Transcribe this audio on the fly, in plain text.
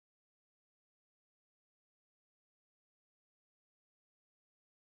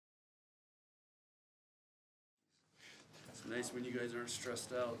It's nice when you guys aren't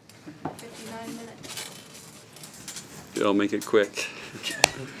stressed out. 59 minutes. Yeah, I'll make it quick.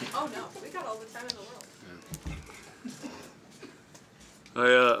 Oh no, we got all the time in the I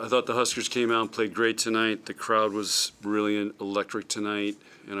world. thought the Huskers came out and played great tonight. The crowd was really electric tonight,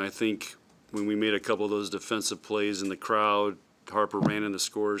 and I think when we made a couple of those defensive plays in the crowd, Harper ran in the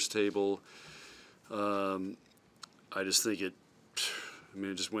scorers table. I just think it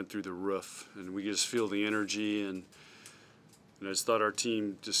just went through the roof, and we just feel the energy, and I just thought our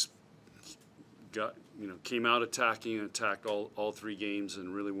team just came out attacking and attacked all 3 games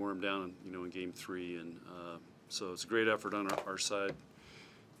and really wore them down, in game 3, and so it's a great effort on our side,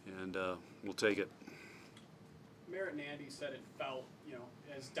 and we'll take it. Merritt and Andy said it felt,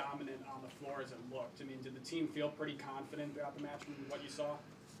 as dominant on the floor as it looked. I mean, did the team feel pretty confident throughout the match from what you saw?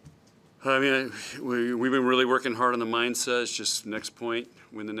 I mean, we've been really working hard on the mindset. It's just next point,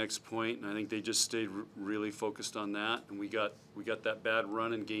 win the next point, and I think they just stayed really focused on that. And we got that bad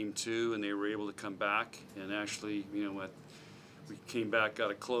run in game 2, and they were able to come back. And actually, we came back,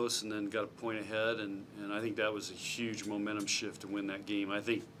 got it close, and then got a point ahead. And I think that was a huge momentum shift to win that game. I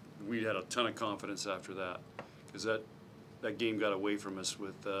think we had a ton of confidence after that, because that game got away from us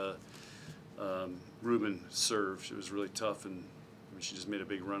with Ruben served. It was really tough, and she just made a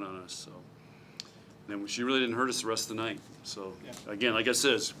big run on us. So, and then she really didn't hurt us the rest of the night. So, again, like I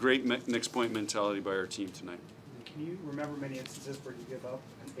said, it's great next point mentality by our team tonight. Can you remember many instances where you give up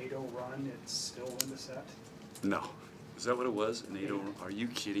an 8-0 run and still win the set? No. Is that what it was? An 8-0 run? Are you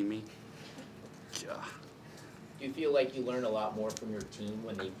kidding me? Yeah. Do you feel like you learn a lot more from your team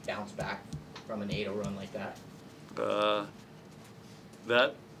when they bounce back from an 8-0 run like that?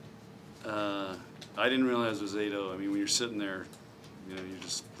 I didn't realize it was 8-0. I mean, when you're sitting there, you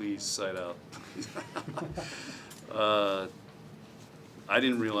just please side out. I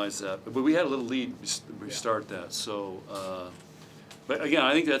didn't realize that, but we had a little lead. We start that. So, but again,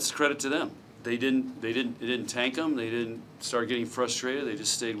 I think that's credit to them. It didn't tank them. They didn't start getting frustrated. They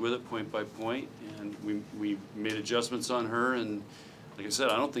just stayed with it point by point, and we made adjustments on her. And like I said,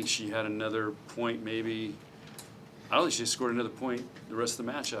 I don't think she had another point. Maybe I don't think she scored another point the rest of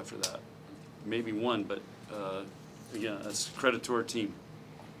the match after that. Maybe one, but again, that's credit to our team.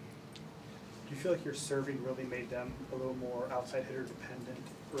 Do you feel like your serving really made them a little more outside hitter dependent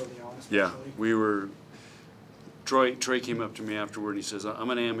early on, especially? Yeah, we were. Troy came up to me afterward and he says, "I'm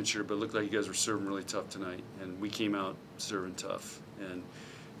an amateur, but it looked like you guys were serving really tough tonight." And we came out serving tough. And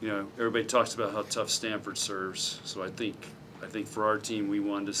everybody talks about how tough Stanford serves. So I think for our team, we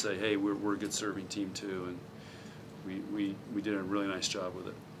wanted to say, hey, we're a good serving team too, and we did a really nice job with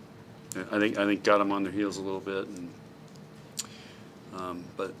it. I think got them on their heels a little bit, and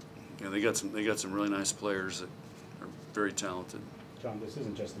but they got some really nice players that are very talented. John, this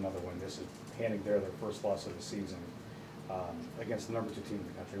isn't just another win. This is handing their first loss of the season against the #2 team in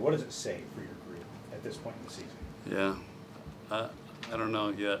the country. What does it say for your group at this point in the season? Yeah, I don't know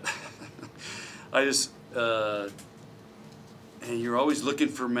yet. I just and you're always looking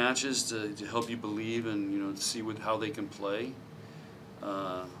for matches to help you believe and to see how they can play.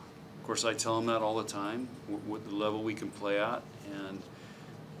 Of course, I tell them that all the time, what the level we can play at, and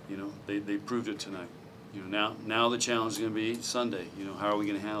they proved it tonight. Now the challenge is going to be Sunday. How are we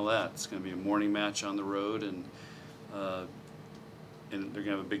going to handle that? It's going to be a morning match on the road, and they're going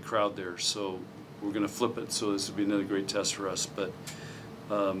to have a big crowd there. So we're going to flip it. So this will be another great test for us. But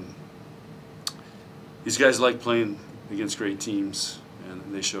these guys like playing against great teams, and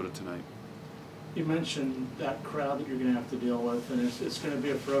they showed it tonight. You mentioned that crowd that you're going to have to deal with, and it's going to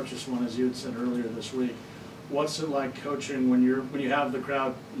be a ferocious one, as you had said earlier this week. What's it like coaching when you have the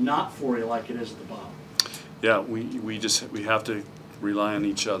crowd not for you like it is at the bottom? Yeah, we have to rely on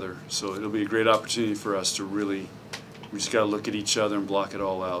each other. So it'll be a great opportunity for us to we just got to look at each other and block it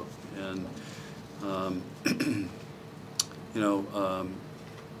all out. And and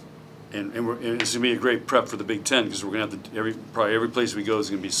it's going to be a great prep for the Big Ten, because we're going to have probably every place we go is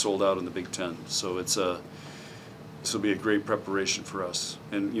going to be sold out in the Big Ten. So this will be a great preparation for us.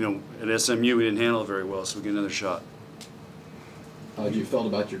 And at SMU we didn't handle it very well, so we get another shot. How did you felt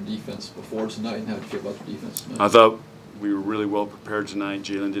about your defense before tonight, and how did you feel about your defense tonight? I thought we were really well prepared tonight.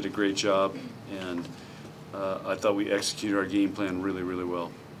 Jalen did a great job, and I thought we executed our game plan really, really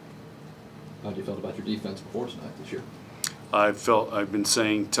well. How did you felt about your defense before tonight this year? I've been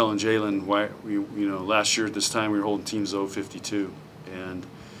telling Jalen why last year at this time we were holding teams 0-52, and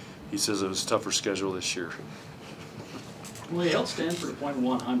he says it was a tougher schedule this year. Well, he held Stanford at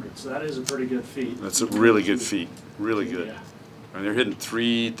 .100, so that is a pretty good feat. That's a really good feat, really good. Yeah. And they're hitting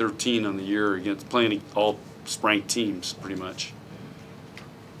 .313 on the year against playing all ranked teams, pretty much.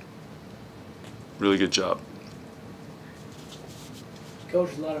 Really good job. Coach,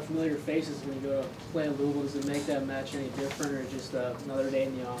 there's a lot of familiar faces when you go to play in Louisville. Does it make that match any different, or just another day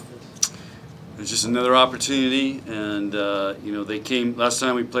in the office? It's just another opportunity, and you know, they came last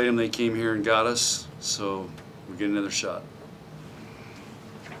time we played them. They came here and got us, so we get another shot.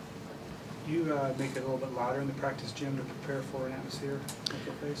 You make it a little bit louder in the practice gym to prepare for an atmosphere like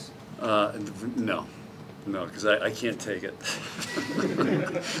your face? No, because I can't take it.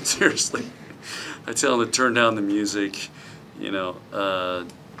 Seriously, I tell them to turn down the music. You know,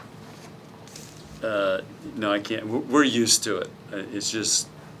 no, I can't. We're used to it. It's just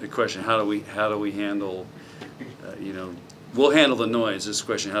the question: how do we handle? You know, we'll handle the noise. This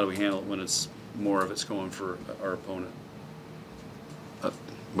question: how do we handle it when it's more of it's going for our opponent?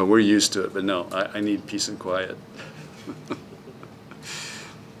 But we're used to it. But no, I need peace and quiet.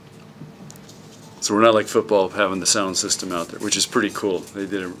 So we're not like football having the sound system out there, which is pretty cool. They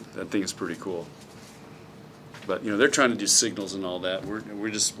did it. I think it's pretty cool. But you know, they're trying to do signals and all that. We're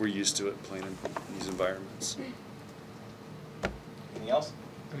used to it playing in these environments. Anything else?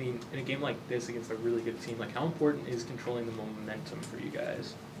 I mean, in a game like this against a really good team, like how important is controlling the momentum for you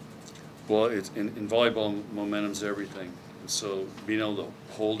guys? Well, it's in volleyball, momentum's everything. And so being able to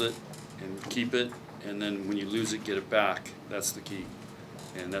hold it and keep it, and then when you lose it, get it back. That's the key.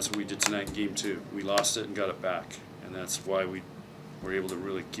 And that's what we did tonight in Game 2. We lost it and got it back, and that's why we were able to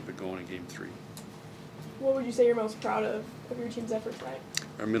really keep it going in Game 3. What would you say you're most proud of your team's effort tonight?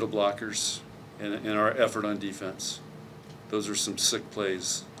 Our middle blockers and our effort on defense. Those are some sick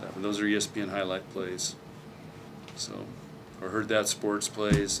plays. Those are ESPN highlight plays. So, or Heard That Sports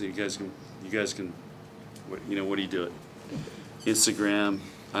plays. You guys can, you know, what do you do it? Instagram.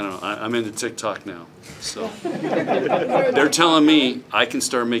 I don't know. I'm into TikTok now. So they're telling me I can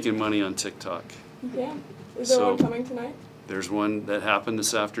start making money on TikTok. Yeah. Is there one coming tonight? There's one that happened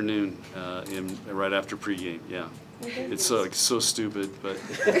this afternoon, right after pregame. Yeah. Okay. It's so stupid, but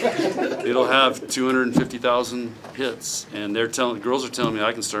it'll have 250,000 hits, and girls are telling me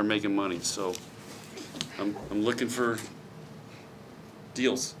I can start making money. So I'm looking for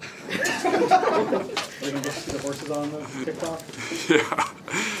deals. Are you going to see the horses on the TikTok? Yeah.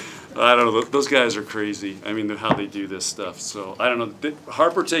 I don't know. Those guys are crazy. I mean, how they do this stuff. So I don't know.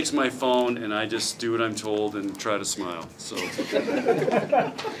 Harper takes my phone, and I just do what I'm told and try to smile. So,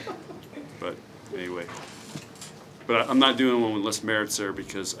 but anyway. But I'm not doing one unless Merritt's there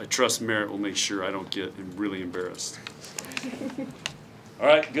because I trust Merritt will make sure I don't get really embarrassed. All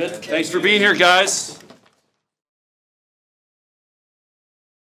right, good. Thanks for being here, guys.